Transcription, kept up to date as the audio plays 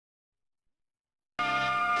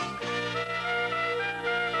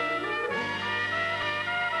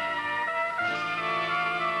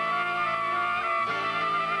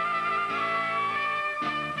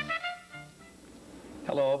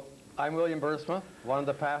I'm William Buursma, one of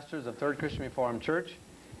the pastors of Third Christian Reformed Church,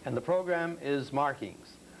 and the program is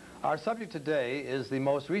Markings. Our subject today is the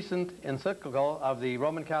most recent encyclical of the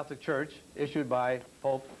Roman Catholic Church issued by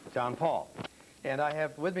Pope John Paul. And I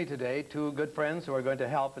have with me today two good friends who are going to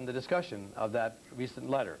help in the discussion of that recent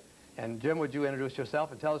letter. And Jim, would you introduce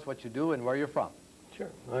yourself and tell us what you do and where you're from? Sure.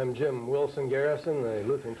 I'm Jim Wilson-Garrison, the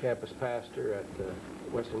Lutheran campus pastor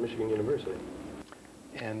at Western Michigan University.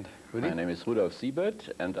 And Rudy? My name is Rudolf Siebert,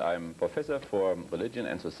 and I'm professor for religion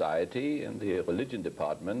and society in the religion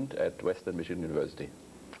department at Western Michigan University.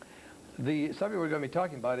 The subject we're going to be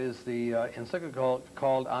talking about is the encyclical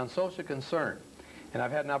called On Social Concern. And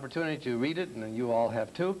I've had an opportunity to read it, and you all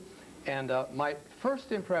have too. And my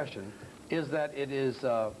first impression is that it is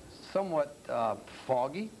somewhat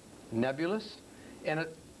foggy, nebulous, and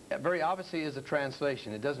it very obviously is a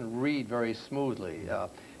translation. It doesn't read very smoothly.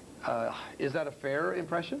 Is that a fair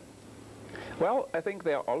impression? Well, I think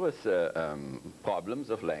there are always problems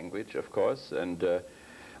of language, of course, and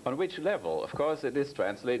on which level? Of course, it is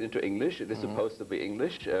translated into English. It is supposed to be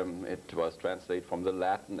English. It was translated from the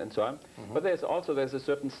Latin and so on. But there's a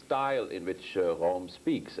certain style in which Rome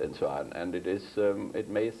speaks and so on, and it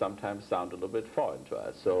may sometimes sound a little bit foreign to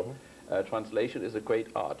us. So translation is a great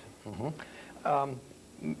art.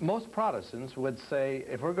 Most Protestants would say,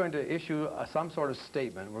 if we're going to issue some sort of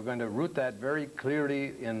statement, we're going to root that very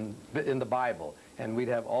clearly in the Bible, and we'd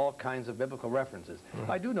have all kinds of biblical references.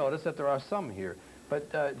 I do notice that there are some here.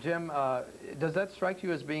 But Jim, does that strike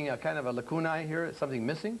you as being a kind of a lacunae here, something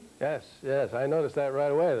missing? Yes, I noticed that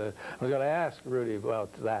right away. I was going to ask Rudy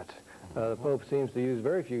about that. The Pope seems to use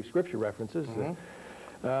very few scripture references,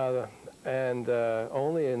 and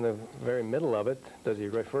only in the very middle of it does he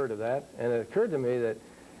refer to that. And it occurred to me that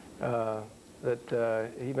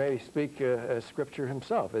he may speak as Scripture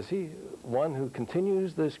himself. Is he one who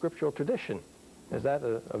continues the scriptural tradition? Is that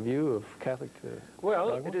a view of Catholic Well,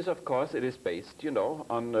 dogma? it is, of course, it is based, you know,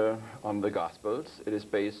 on the Gospels. It is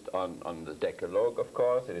based on the Decalogue, of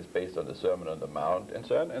course. It is based on the Sermon on the Mount and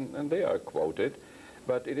so on, and they are quoted.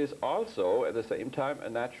 But it is also, at the same time, a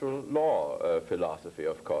natural law philosophy,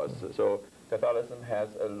 of course. So Catholicism has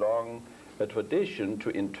a long tradition to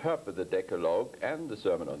interpret the Decalogue and the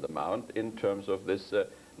Sermon on the Mount in terms of this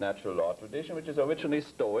natural law tradition, which is originally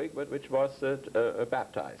Stoic, but which was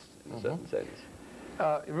baptized in a certain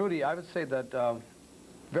sense. Rudy, I would say that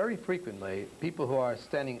very frequently people who are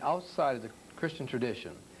standing outside of the Christian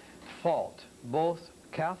tradition fault both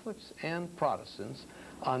Catholics and Protestants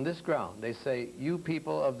on this ground. They say, you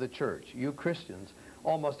people of the church, you Christians,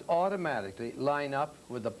 almost automatically line up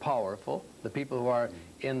with the powerful, the people who are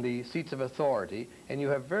in the seats of authority, and you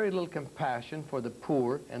have very little compassion for the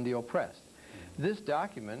poor and the oppressed. This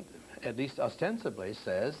document, at least ostensibly,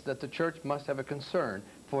 says that the church must have a concern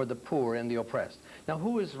for the poor and the oppressed. Now,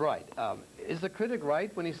 who is right? Is the critic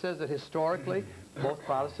right when he says that historically both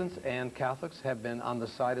Protestants and Catholics have been on the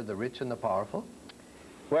side of the rich and the powerful?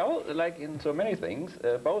 Well, like in so many things,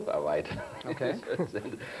 both are right. Okay.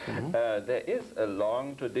 There is a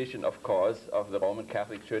long tradition, of course, of the Roman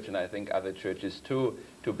Catholic Church, and I think other churches too,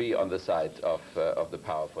 to be on the side of the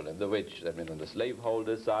powerful and the rich. I mean, on the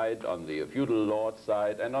slaveholder side, on the feudal lord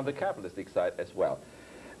side, and on the capitalistic side as well.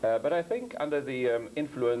 But I think under the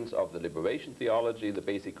influence of the liberation theology, the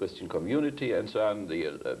basic Christian community, and so on,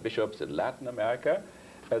 the bishops in Latin America,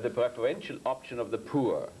 the preferential option of the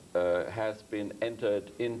poor has been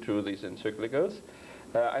entered into these encyclicals.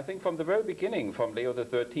 I think from the very beginning, from Leo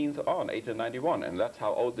XIII on, 1891, and that's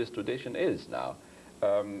how old this tradition is now.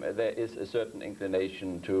 There is a certain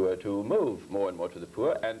inclination to move more and more to the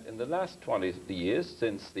poor, and in the last 20 years,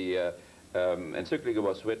 since the encyclical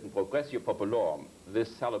was written, Progressio Populorum, this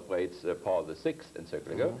celebrates Paul VI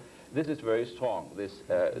encyclical. This is very strong, this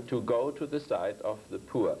to go to the side of the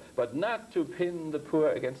poor, but not to pin the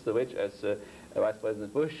poor against the rich, as Vice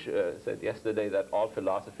President Bush said yesterday, that all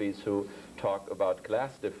philosophies who talk about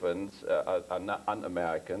class difference are not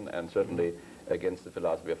un-American, and certainly against the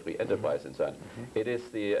philosophy of free enterprise and so on. It is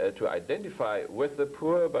to identify with the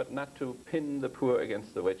poor, but not to pin the poor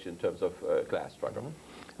against the rich in terms of class struggle.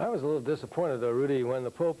 I was a little disappointed, though, Rudy, when the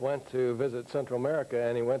Pope went to visit Central America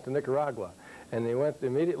and he went to Nicaragua. And he went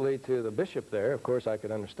immediately to the bishop there. Of course, I could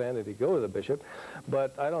understand that he'd go to the bishop,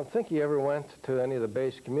 but I don't think he ever went to any of the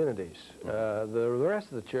base communities. The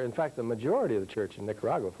rest of the church, in fact, the majority of the church in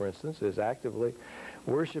Nicaragua, for instance, is actively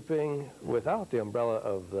worshiping without the umbrella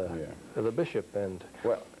of the bishop. And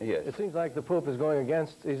well, yes, it seems like the Pope is going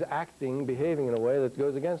against, he's behaving in a way that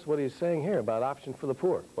goes against what he's saying here about option for the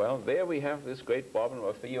poor. Well, there we have this great problem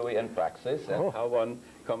of theory and praxis, and how one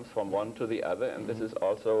comes from one to the other, and this is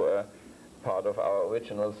also part of our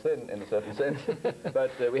original sin in a certain sense.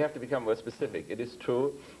 But we have to become more specific. It is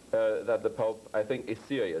true that the Pope, I think, is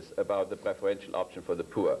serious about the preferential option for the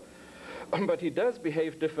poor. But he does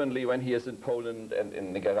behave differently when he is in Poland and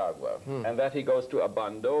in Nicaragua. And that he goes to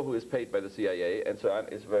Abando, who is paid by the CIA, and so on,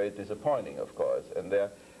 is very disappointing, of course. And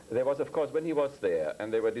there was, of course, when he was there,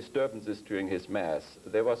 and there were disturbances during his Mass,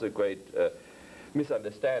 there was a great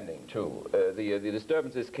misunderstanding, too. The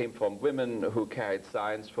disturbances came from women who carried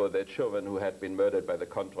signs for their children who had been murdered by the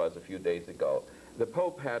Contras a few days ago. The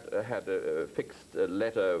Pope had a fixed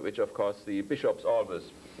letter, which, of course, the bishops always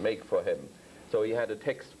make for him. So he had a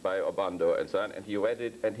text by Obando and so on, and he read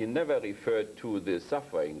it, and he never referred to the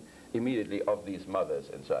suffering immediately of these mothers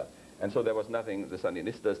and so on. And so there was nothing, the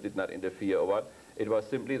Sandinistas did not interfere or what. It was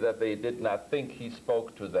simply that they did not think he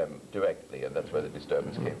spoke to them directly, and that's where the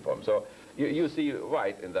disturbance came from. So you see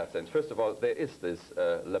right in that sense. First of all, there is this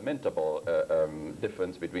lamentable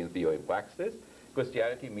difference between theory and praxis.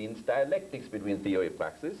 Christianity means dialectics between theory and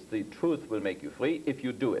praxis. The truth will make you free if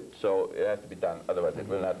you do it. So it has to be done, otherwise it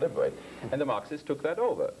will not liberate. And the Marxists took that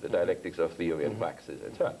over, the dialectics of theory and praxis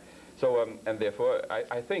and so on. So, and therefore,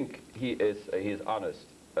 I think he is honest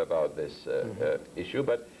about this issue,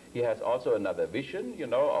 but he has also another vision, you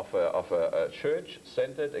know, of a church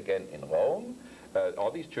centered again in Rome.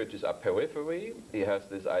 All these churches are periphery. He has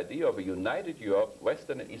this idea of a united Europe,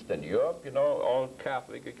 Western and Eastern Europe, you know, all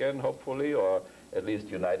Catholic again, hopefully, or at least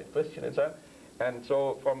united Christian and so on. And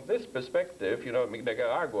so from this perspective, you know,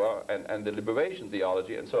 Nicaragua and the liberation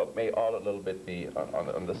theology and so on may all a little bit be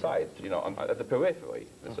on the side, you know, at the periphery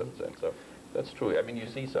in a certain sense. So that's true. I mean, you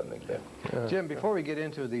see something there. Jim, before we get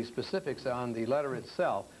into the specifics on the letter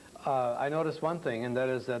itself, I noticed one thing, and that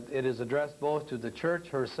is that it is addressed both to the church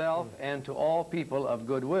herself and to all people of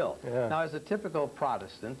goodwill. Yeah. Now, as a typical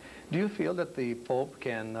Protestant, do you feel that the Pope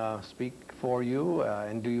can speak for you,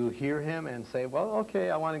 and do you hear him and say, well,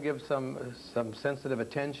 okay, I want to give some sensitive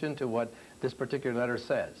attention to what this particular letter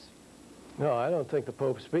says? No, I don't think the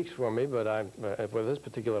Pope speaks for me, but with this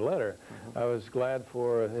particular letter, I was glad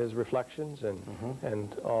for his reflections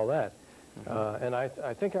and all that. And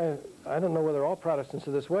I think, I don't know whether all Protestants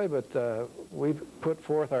are this way, but we've put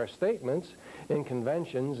forth our statements in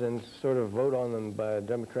conventions and sort of vote on them by a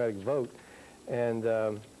democratic vote. And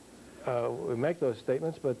we make those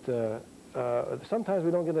statements, but sometimes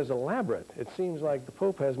we don't get as elaborate. It seems like the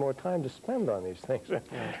Pope has more time to spend on these things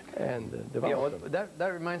and develop them.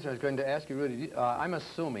 That reminds me, I was going to ask you, Rudy, I'm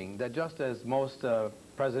assuming that just as most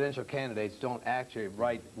presidential candidates don't actually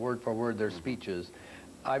write word for word their speeches,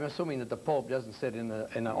 I'm assuming that the Pope doesn't sit in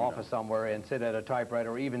an office somewhere and sit at a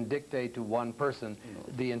typewriter or even dictate to one person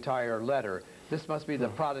the entire letter. This must be the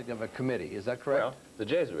product of a committee. Is that correct? Well, the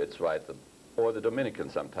Jesuits write them, or the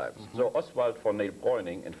Dominicans sometimes. So Oswald von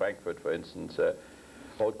Neil-Breuning in Frankfurt, for instance,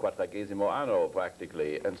 wrote Quadragesimo Anno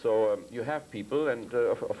practically. And so you have people, and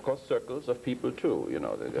of course circles of people too. You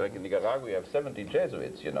know, like in Nicaragua, we have 70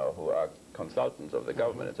 Jesuits, you know, who are consultants of the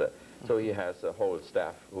government. So he has a whole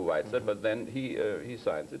staff who writes it, but then he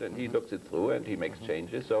signs it and he looks it through and he makes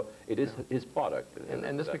changes. So it is his product.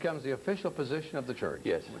 And this becomes the official position of the church.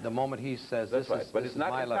 Yes. The moment he says that's this right. is But it's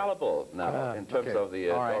not infallible now in terms of the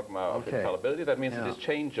dogma of infallibility. That means it is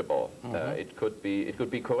changeable. It could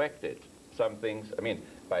be corrected. Some things, I mean,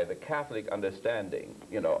 by the Catholic understanding,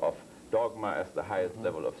 you know, of dogma as the highest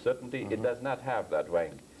level of certainty, it does not have that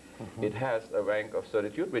rank. It has a rank of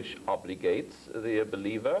certitude which obligates the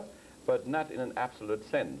believer, but not in an absolute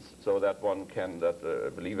sense, so that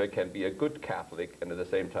a believer can be a good Catholic and at the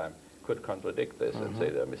same time could contradict this and say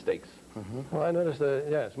there are mistakes. Well, I noticed that,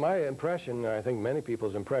 yes, my impression, I think many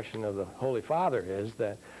people's impression of the Holy Father is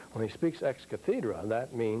that when he speaks ex cathedra,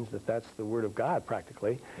 that means that that's the Word of God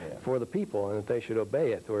practically for the people and that they should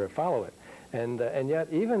obey it or follow it. And yet,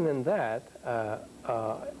 even in that,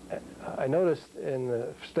 I noticed in the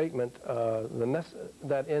statement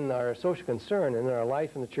that in our social concern, in our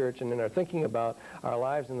life in the church, and in our thinking about our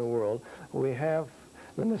lives in the world, we have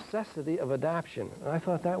the necessity of adoption. And I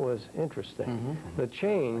thought that was interesting. The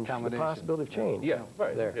change, the possibility of change. Yeah,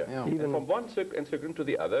 right. There. Yeah. Even from one encyclical to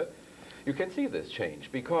the other, you can see this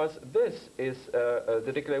change, because this is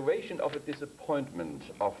the declaration of a disappointment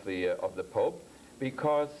of the Pope.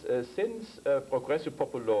 Because since Progressio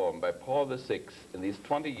Populorum by Paul VI, in these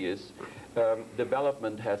 20 years,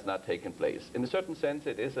 development has not taken place. In a certain sense,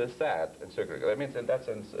 it is a sad encyclical. I mean, in that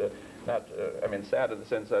sense, sad in the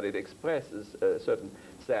sense that it expresses a certain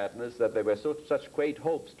sadness that there were such great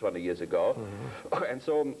hopes 20 years ago. And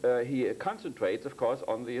so he concentrates, of course,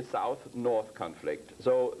 on the South-North conflict.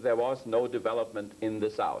 So there was no development in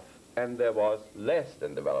the South. and there was less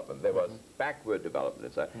than development. There was backward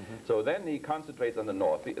development. So then he concentrates on the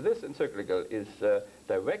north. This encyclical is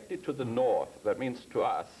directed to the north. That means to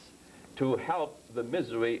us, to help the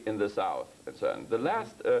misery in the south. And so on. The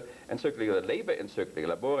last encyclical, the labor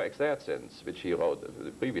encyclical, Labora Exercens, which he wrote,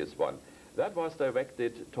 the previous one, that was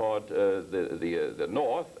directed toward the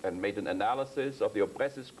north and made an analysis of the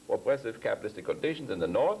oppressive capitalistic conditions in the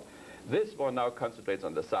north. This one now concentrates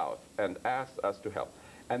on the south and asks us to help.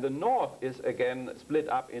 And the north is again split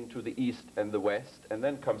up into the east and the west, and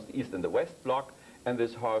then comes the east and the west block, and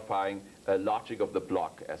this horrifying logic of the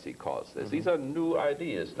block, as he calls this. These are new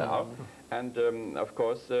ideas now, and of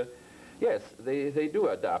course, yes, they do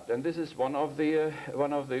adapt, and this is one of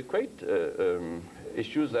the great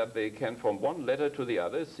issues, that they can, from one letter to the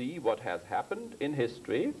other, see what has happened in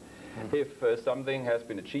history. If something has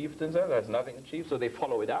been achieved and there's nothing achieved, so they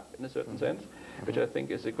follow it up in a certain sense, which I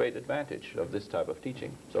think is a great advantage of this type of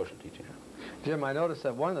teaching, social teaching. Jim, I noticed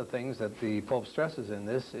that one of the things that the Pope stresses in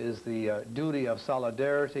this is the duty of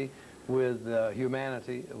solidarity with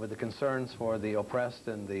humanity, with the concerns for the oppressed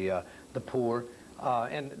and the poor.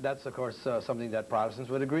 And that's, of course, something that Protestants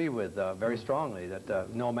would agree with very strongly,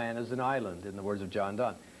 that no man is an island, in the words of John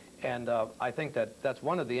Donne. And I think that that's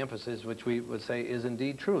one of the emphases which we would say is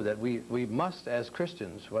indeed true, that we must, as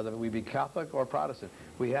Christians, whether we be Catholic or Protestant,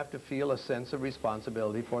 we have to feel a sense of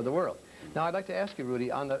responsibility for the world. Now, I'd like to ask you,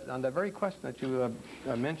 Rudy, on the very question that you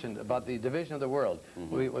mentioned about the division of the world.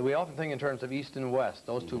 We often think in terms of East and West,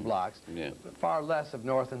 those two blocks, far less of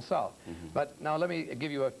North and South. But now let me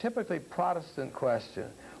give you a typically Protestant question.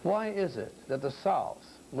 Why is it that the South,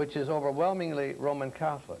 which is overwhelmingly Roman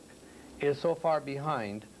Catholic, is so far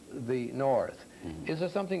behind the North? Is there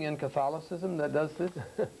something in Catholicism that does this?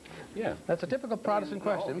 Yeah. That's a typical Protestant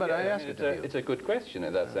question, but I ask it to you. It's a good question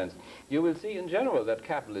in that sense. You will see in general that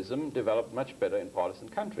capitalism developed much better in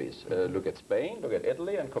Protestant countries. Look at Spain, look at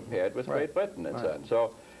Italy, and compare it with Great Britain and so on.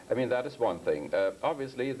 So, I mean, that is one thing.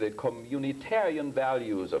 Obviously, the communitarian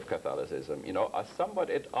values of Catholicism, you know, are somewhat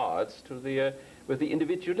at odds to the with the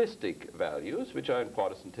individualistic values, which are in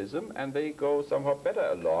Protestantism, and they go somewhat better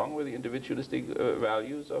along with the individualistic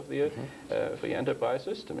values of the free enterprise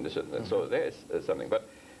system in a certain sense. So there is something. But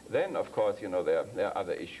then, of course, you know, there are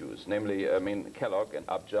other issues. Namely, I mean, Kellogg and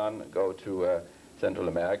Upjohn go to Central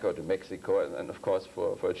America or to Mexico, and of course,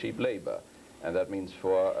 for cheap labor. And that means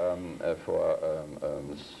for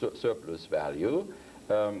surplus value.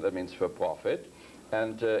 That means for profit.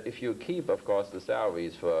 And if you keep, of course, the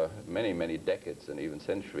salaries for many, many decades and even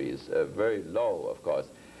centuries very low, of course,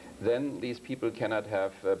 then these people cannot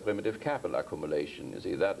have primitive capital accumulation. You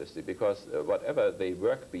see, that is because whatever they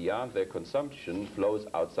work beyond their consumption flows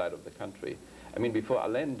outside of the country. I mean, before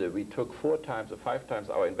Allende, we took 4 times or 5 times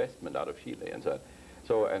our investment out of Chile. And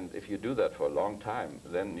so, and if you do that for a long time,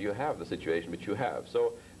 then you have the situation which you have.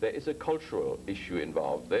 So there is a cultural issue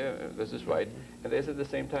involved there, this is right. And there's at the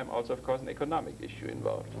same time also, of course, an economic issue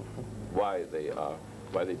involved, why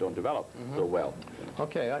they don't develop so well.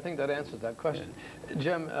 Okay, I think that answers that question.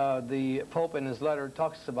 Jim, the Pope in his letter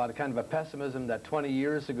talks about a kind of a pessimism that 20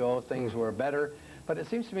 years ago things were better. But it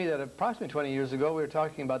seems to me that approximately 20 years ago we were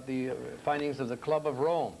talking about the findings of the Club of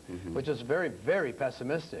Rome, which is very, very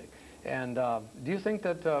pessimistic. And do you think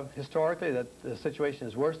that historically that the situation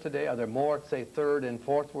is worse today? Are there more, say, third and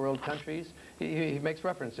fourth world countries? He makes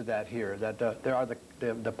reference to that here, that there are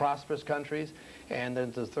the prosperous countries, and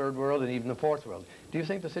then the third world and even the fourth world. Do you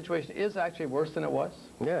think the situation is actually worse than it was?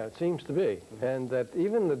 Yeah, it seems to be. And that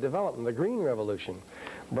even the development, the Green Revolution,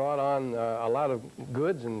 brought on a lot of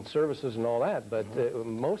goods and services and all that, but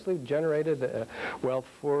mostly generated wealth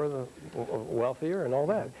for the wealthier and all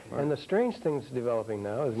that. And the strange thing that's developing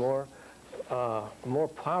now is more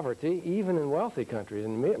poverty, even in wealthy countries,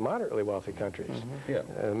 in moderately wealthy countries.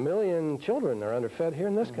 A million children are underfed here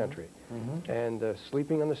in this country, and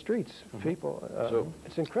sleeping on the streets. People, so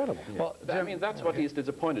it's incredible. Well, I mean, that's what he's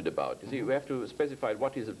disappointed about. You see, we have to specify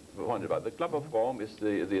what he's disappointed about. The Club of Rome is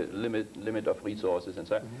the limit of resources and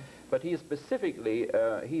so on. But he specifically,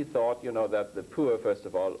 he thought, you know, that the poor, first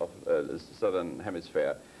of all, of the southern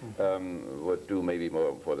hemisphere would do maybe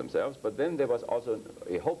more for themselves. But then there was also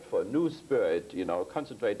a hope for a new spirit, you know,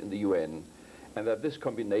 concentrate in the UN, and that this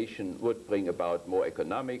combination would bring about more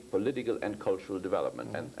economic, political, and cultural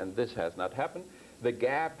development. And this has not happened. The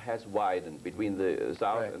gap has widened between the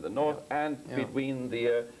South and the North, and between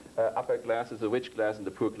the upper classes, the rich class, and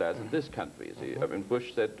the poor class in this country. See, I mean,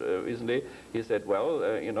 Bush said recently, he said,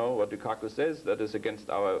 well, you know, what Lukaku says, that is against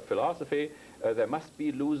our philosophy. There must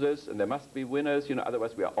be losers and there must be winners, you know,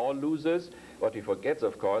 otherwise we are all losers. What he forgets,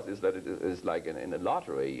 of course, is that it is like in a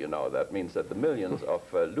lottery, you know. That means that the millions of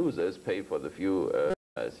losers pay for the few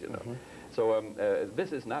as you know. So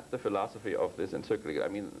this is not the philosophy of this encyclical. I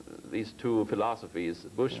mean, these two philosophies,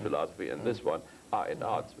 Bush philosophy and this one, are at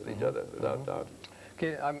odds with each other, without doubt.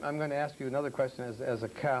 Okay, I'm going to ask you another question as a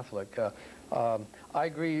Catholic. I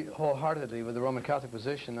agree wholeheartedly with the Roman Catholic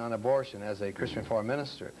position on abortion as a Christian Reform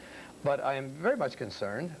minister. But I am very much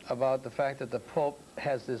concerned about the fact that the Pope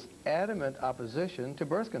has this adamant opposition to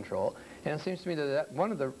birth control, and it seems to me that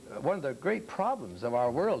one of the great problems of our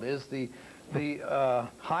world is the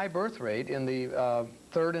high birth rate in the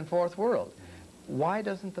third and fourth world. Why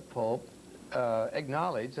doesn't the Pope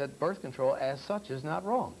acknowledge that birth control as such is not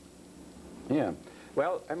wrong? Yeah.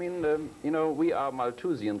 Well, I mean, you know, we are a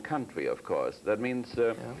Malthusian country, of course. That means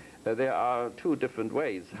there are two different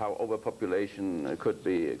ways how overpopulation could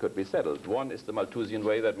be settled. One is the Malthusian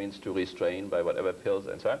way, that means to restrain by whatever pills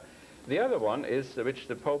and so on. The other one is, which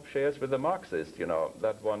the Pope shares with the Marxists, you know,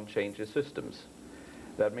 that one changes systems.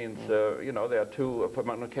 That means, you know, there are two,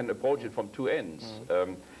 one can approach it from two ends.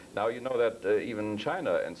 Now, you know that even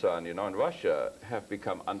China and so on, you know, and Russia have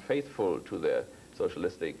become unfaithful to their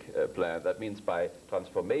socialistic plan. That means by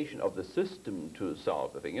transformation of the system to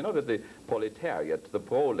solve the thing. You know that the proletariat, the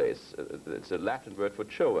proles, it's a Latin word for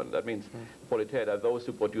children. That means proletariat are those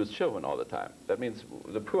who produce children all the time. That means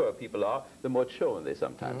the poorer people are, the more children they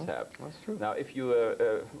sometimes have. That's true. Now, if you,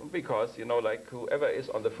 because, you know, like whoever is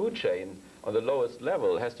on the food chain on the lowest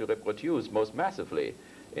level has to reproduce most massively.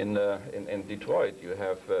 In Detroit, you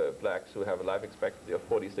have blacks who have a life expectancy of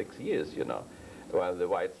 46 years, you know, while the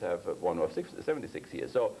whites have one of 76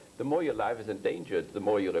 years. So the more your life is endangered, the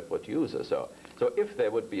more you reproduce or so. So if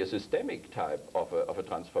there would be a systemic type of a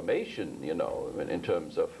transformation, you know, in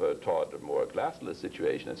terms of toward a more classless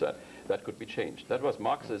situation and so on, that could be changed. That was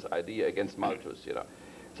Marx's idea against Malthus, you know.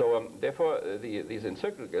 So therefore, these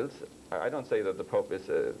encyclicals, I don't say that the Pope is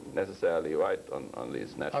necessarily right on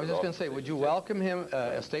these natural. I was just going to say, would you welcome him,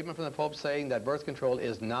 a statement from the Pope saying that birth control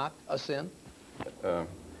is not a sin?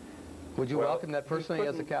 Would you welcome that personally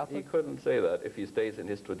as a Catholic? He couldn't say that if he stays in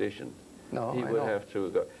his tradition. No, he would have to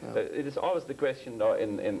go. No. It is always the question though,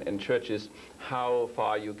 in churches how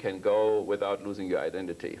far you can go without losing your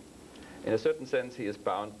identity. In a certain sense, he is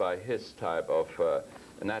bound by his type of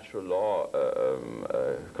natural law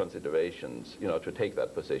considerations, you know, to take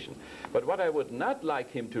that position. But what I would not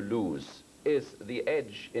like him to lose is the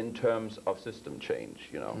edge in terms of system change,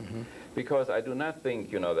 you know. Because I do not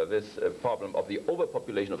think, you know, that this problem of the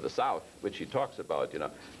overpopulation of the South, which he talks about, you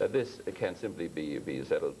know, that this can simply be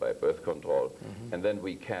settled by birth control. And then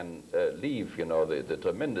we can leave, you know, the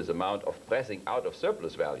tremendous amount of pressing out of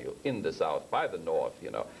surplus value in the South by the North,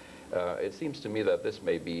 you know. It seems to me that this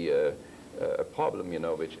may be a problem, you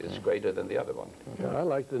know, which is greater than the other one. Yeah, I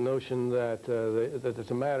like the notion that that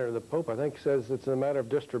it's a matter, the Pope, I think, says it's a matter of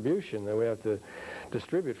distribution, that we have to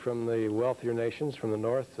distribute from the wealthier nations, from the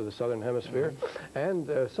north to the southern hemisphere. And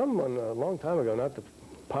someone, a long time ago, not the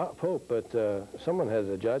Pope, but someone has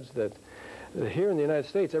adjudged that here in the United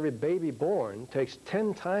States, every baby born takes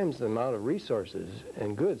 10 times the amount of resources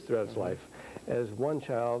and goods throughout its life as one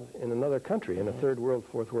child in another country, in a third world,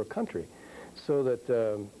 fourth world country. So that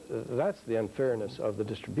that's the unfairness of the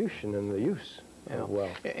distribution and the use of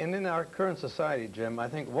wealth. And in our current society, Jim, I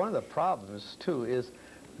think one of the problems, too, is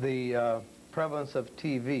the prevalence of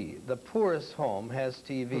TV. The poorest home has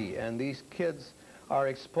TV, and these kids are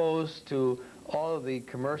exposed to all of the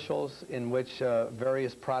commercials in which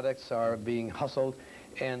various products are being hustled,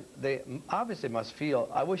 and they obviously must feel,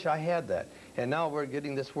 I wish I had that. And now we're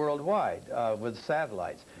getting this worldwide with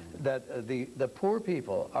satellites, that the poor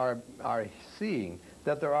people are seeing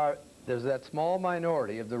that there's that small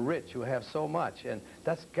minority of the rich who have so much, and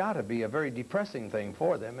that's got to be a very depressing thing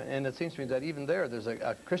for them. And it seems to me that even there's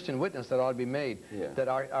a Christian witness that ought to be made, that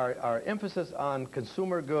our emphasis on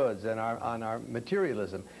consumer goods and on our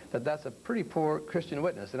materialism, that's a pretty poor Christian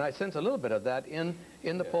witness. And I sense a little bit of that in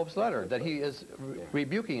the Pope's letter, that he is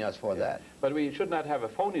rebuking us for that. But we should not have a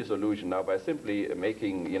phony solution now by simply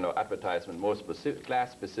making, you know, advertisement more specific,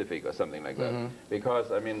 class-specific or something like that.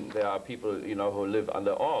 Because, I mean, there are people, you know, who live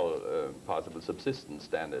under all possible subsistence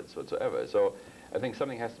standards whatsoever. So I think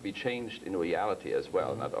something has to be changed in reality as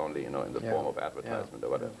well, not only, you know, in the form of advertisement or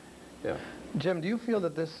whatever. Jim, do you feel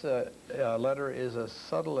that this letter is a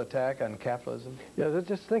subtle attack on capitalism? Yeah,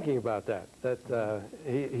 just thinking about that. That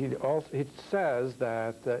he says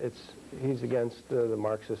that he's against the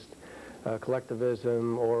Marxist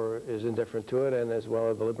collectivism, or is indifferent to it, and as well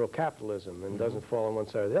as the liberal capitalism, and doesn't fall on one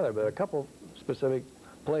side or the other. But a couple specific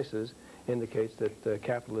places indicates that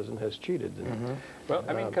capitalism has cheated. Well,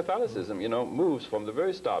 I mean, Catholicism, you know, moves from the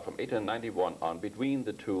very start, from 1891 on, between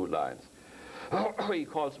the two lines. he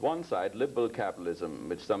calls one side liberal capitalism,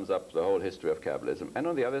 which sums up the whole history of capitalism, and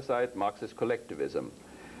on the other side Marxist collectivism.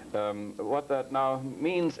 What that now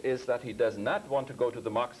means is that he does not want to go to the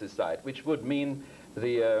Marxist side, which would mean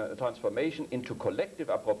the transformation into collective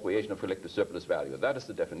appropriation of collective surplus value. That is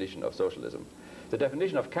the definition of socialism. The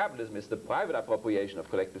definition of capitalism is the private appropriation of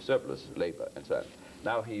collective surplus labor and so on.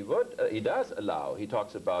 Now he does allow, he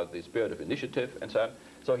talks about the spirit of initiative and so on,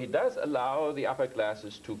 so he does allow the upper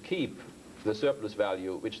classes to keep the surplus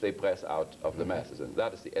value which they press out of the masses, and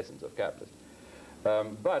that is the essence of capitalism.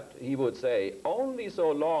 But he would say only so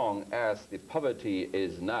long as the poverty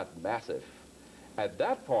is not massive. At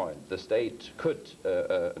that point, the state could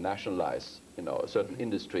nationalize, certain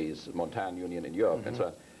industries, Montan Union in Europe and so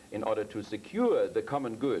on, in order to secure the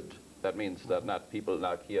common good. That means that not people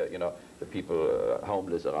like here, the people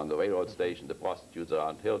homeless around the railroad station, the prostitutes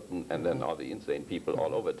around Hilton, and then all the insane people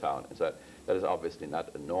all over town. And so that is obviously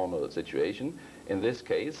not a normal situation. In this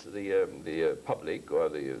case, the public or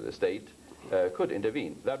the state could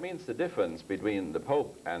intervene. That means the difference between the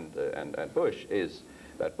Pope and Bush is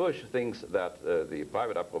that Bush thinks that the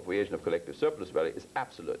private appropriation of collective surplus value is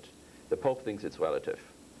absolute. The Pope thinks it's relative.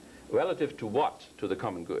 Relative to what? To the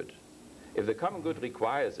common good. If the common good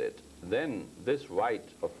requires it, then this right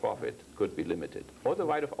of profit could be limited, or the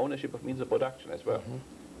right of ownership of means of production as well.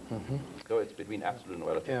 So it's between absolute and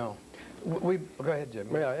relative. Yeah. Go ahead, Jim.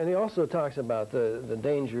 Yeah, and he also talks about the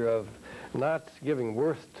danger of not giving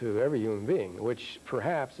worth to every human being, which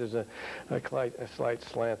perhaps is a slight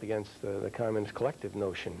slant against the communist collective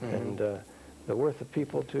notion, and the worth of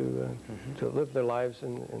people to live their lives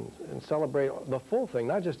and celebrate the full thing,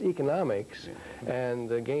 not just economics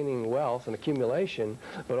and gaining wealth and accumulation,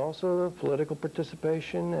 but also the political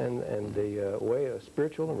participation and the way of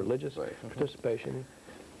spiritual and religious participation.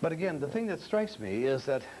 But again, the thing that strikes me is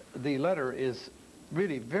that the letter is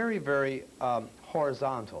really very, very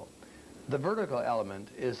horizontal. The vertical element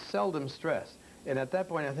is seldom stressed. And at that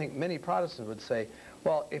point, I think many Protestants would say,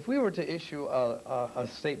 well, if we were to issue a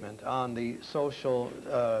statement on the social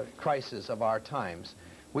crisis of our times,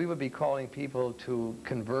 we would be calling people to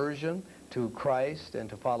conversion, to Christ, and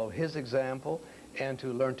to follow his example, and to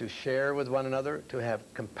learn to share with one another, to have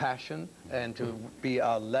compassion, and to be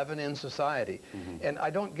a leaven in society. And I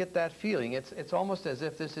don't get that feeling. It's almost as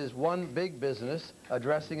if this is one big business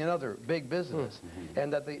addressing another big business,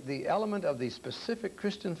 and that the element of the specific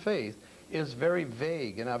Christian faith is very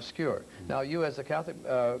vague and obscure. Now, you as a Catholic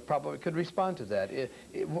probably could respond to that.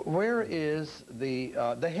 Where is the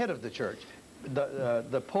head of the church?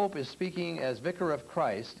 The Pope is speaking as Vicar of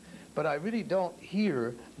Christ, but I really don't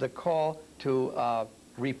hear the call to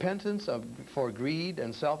repentance for greed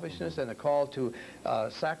and selfishness, and a call to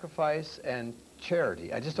sacrifice and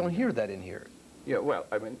charity. I just don't hear that in here. Yeah, well,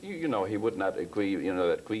 I mean, you know, he would not agree,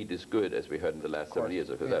 that greed is good, as we heard in the last 7 years.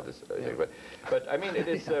 That is, but I mean, it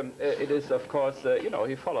is, of course,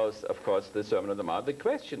 he follows, of course, the Sermon on the Mount. The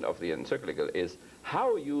question of the Encyclical is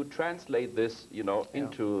how you translate this,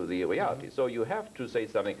 into the reality. So you have to say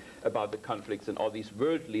something about the conflicts and all these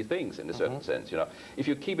worldly things in a certain sense. If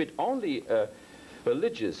you keep it only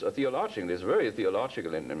religious or theological, it's very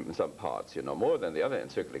theological in some parts, more than the other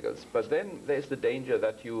encyclicals. But then there's the danger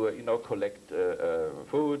that you, collect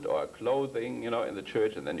food or clothing, in the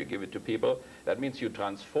church, and then you give it to people. That means you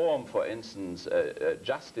transform, for instance,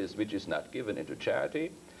 justice, which is not given, into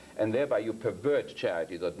charity, and thereby you pervert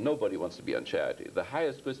charity, that nobody wants to be on charity. The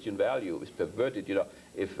highest Christian value is perverted,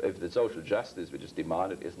 if the social justice which is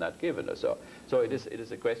demanded is not given or so. So it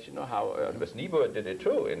is a question of how, because Siebert did it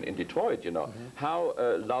too in Detroit, how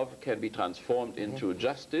love can be transformed into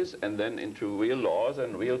justice and then into real laws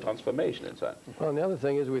and real transformation and so on. Well, and the other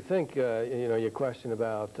thing is we think, your question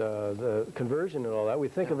about the conversion and all that, we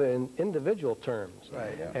think of it in individual terms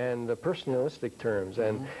and personalistic terms.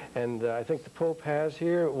 And I think the Pope has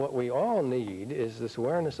here, what we all need is this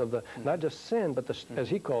awareness of the, not just sin, but as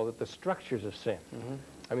he called it, the structures of sin.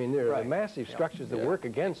 I mean, there are massive structures that work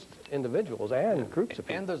against individuals and groups of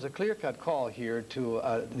people. And there's a clear-cut call here to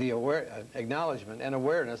the acknowledgement and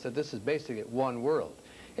awareness that this is basically one world,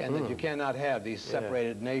 and that you cannot have these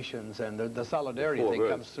separated nations, and the solidarity thing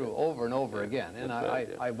comes through over and over again, and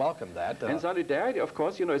I welcome that. And solidarity, of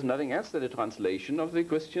course, is nothing else than a translation of the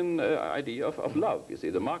Christian idea of love. You see,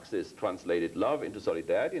 the Marxists translated love into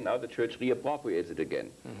solidarity, and now the Church reappropriates it again.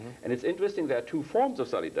 And it's interesting, there are two forms of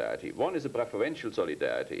solidarity. One is a preferential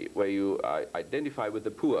solidarity, where you identify with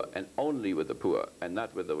the poor, and only with the poor, and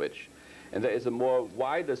not with the rich. And there is a more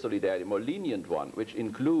wider solidarity, more lenient one, which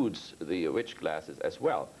includes the rich classes as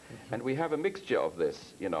well. And we have a mixture of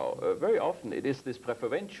this, you know. Very often it is this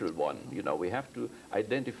preferential one, you know. We have to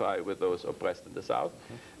identify with those oppressed in the South.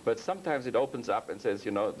 But sometimes it opens up and says, you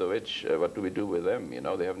know, the rich, what do we do with them? You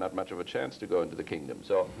know, they have not much of a chance to go into the kingdom.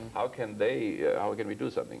 So how can we do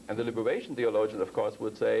something? And the liberation theologians, of course,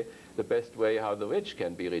 would say the best way how the rich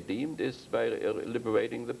can be redeemed is by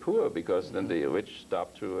liberating the poor, because then the rich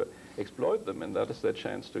stop to exploit them, and that is their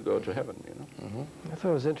chance to go to heaven, you know. I thought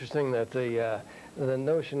it was interesting that the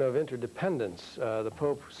notion of interdependence, the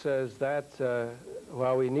Pope says that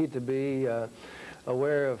while we need to be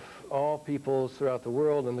aware of all peoples throughout the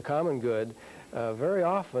world and the common good, very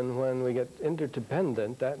often when we get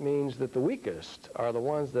interdependent, that means that the weakest are the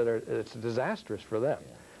ones that are, it's disastrous for them.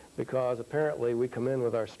 Because apparently we come in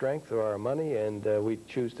with our strength or our money, and we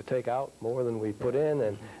choose to take out more than we put in,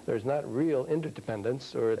 and there's not real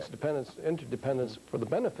interdependence, or it's interdependence for the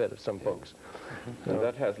benefit of some folks. And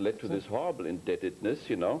that has led to this horrible indebtedness,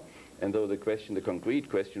 you know. And though the concrete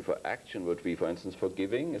question for action would be, for instance,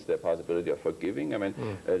 forgiving, is there a possibility of forgiving? I mean,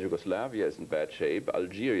 Yugoslavia is in bad shape,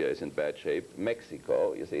 Algeria is in bad shape,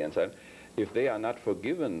 Mexico, you see, and so on. If they are not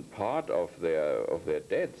forgiven part of their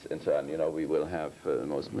debts and so on, you know, we will have the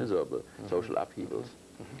most miserable social upheavals.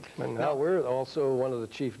 And now we're also one of the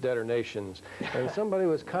chief debtor nations. And somebody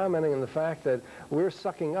was commenting on the fact that we're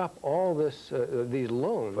sucking up all this, these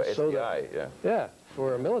loans. For SDI, yeah,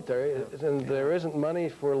 for military, and there isn't money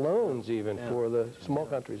for loans even for the small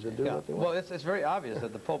countries that do what they want. Well, it's very obvious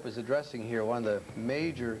that the Pope is addressing here one of the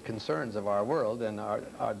major concerns of our world, and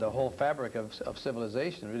the whole fabric of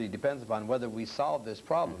civilization really depends upon whether we solve this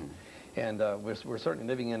problem. And we're certainly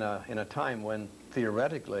living in a time when,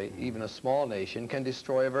 theoretically, even a small nation can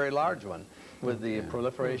destroy a very large one with the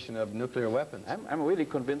proliferation of nuclear weapons. I'm really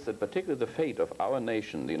convinced that particularly the fate of our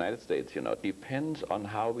nation, the United States, you know, depends on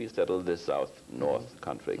how we settle this South-North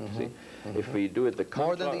conflict. See, if we do it the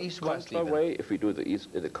contra way, if we do it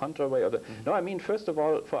the contra way, or the no, I mean, first of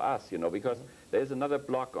all, for us, you know, because there's another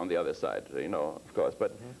block on the other side, you know, of course.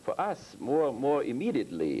 But for us, more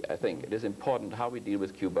immediately, I think it is important how we deal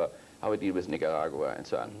with Cuba, how we deal with Nicaragua, and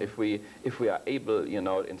so on. If we are able, you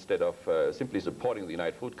know, instead of simply supporting the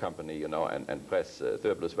United Fruit Company, you know, and press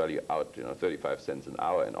surplus value out, you know, 35 cents an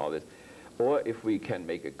hour and all this, or if we can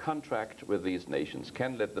make a contract with these nations,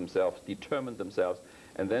 can let themselves determine themselves,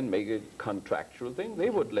 and then make a contractual thing, they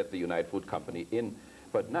would let the United Fruit Company in,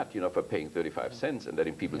 but not, you know, for paying 35 cents and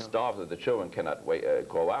letting people starve, that the children cannot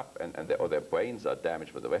grow up, and their brains are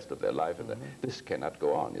damaged for the rest of their life, and this cannot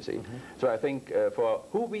go on, you see. So I think for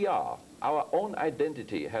who we are, our own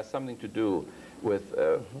identity has something to do with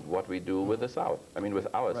what we do with the South. I mean, with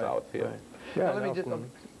our South here. Yeah, well,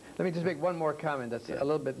 let me just make one more comment that's a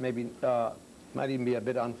little bit maybe might even be a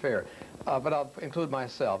bit unfair, but I'll include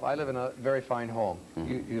myself. I live in a very fine home.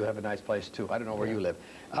 You have a nice place too. I don't know where you live.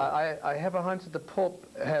 I have a hunch that the Pope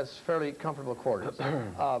has fairly comfortable quarters.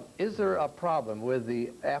 Is there a problem with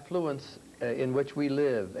the affluence in which we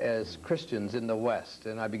live as Christians in the West?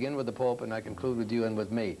 And I begin with the Pope and I conclude with you and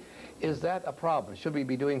with me. Is that a problem? Should we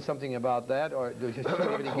be doing something about that, or should we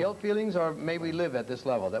have any guilt feelings, or may we live at this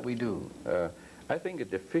level that we do? I think a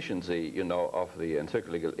deficiency, you know, of the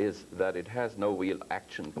Encyclical is that it has no real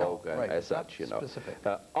action program as such, you know.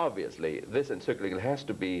 Obviously, this Encyclical has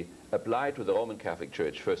to be applied to the Roman Catholic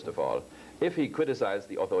Church, first of all. If he criticized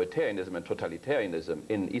the authoritarianism and totalitarianism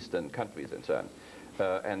in Eastern countries and so on,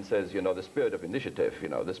 and says, you know, the spirit of initiative, you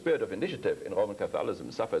know, the spirit of initiative in Roman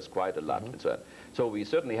Catholicism suffers quite a lot. And so on. So we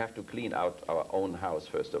certainly have to clean out our own house,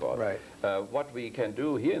 first of all. What we can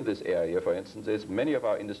do here in this area, for instance, is many of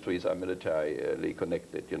our industries are militarily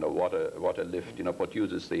connected. You know, water lift, you know,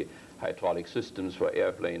 produces the hydraulic systems for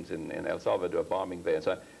airplanes in El Salvador, bombing there, and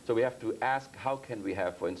so on. So we have to ask, how can we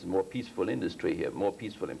have, for instance, more peaceful industry here, more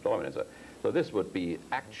peaceful employment, and so on. So this would be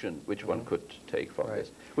action which one could take from this.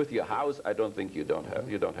 With your house, I don't think you don't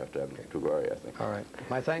have to worry, I think. All right.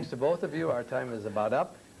 My thanks to both of you. Our time is about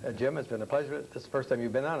up. Jim, it's been a pleasure. This is the first time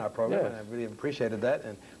you've been on our program, and I really appreciated that.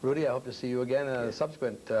 And Rudy, I hope to see you again in a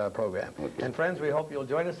subsequent program. And friends, we hope you'll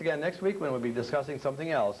join us again next week when we'll be discussing something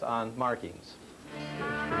else on markings.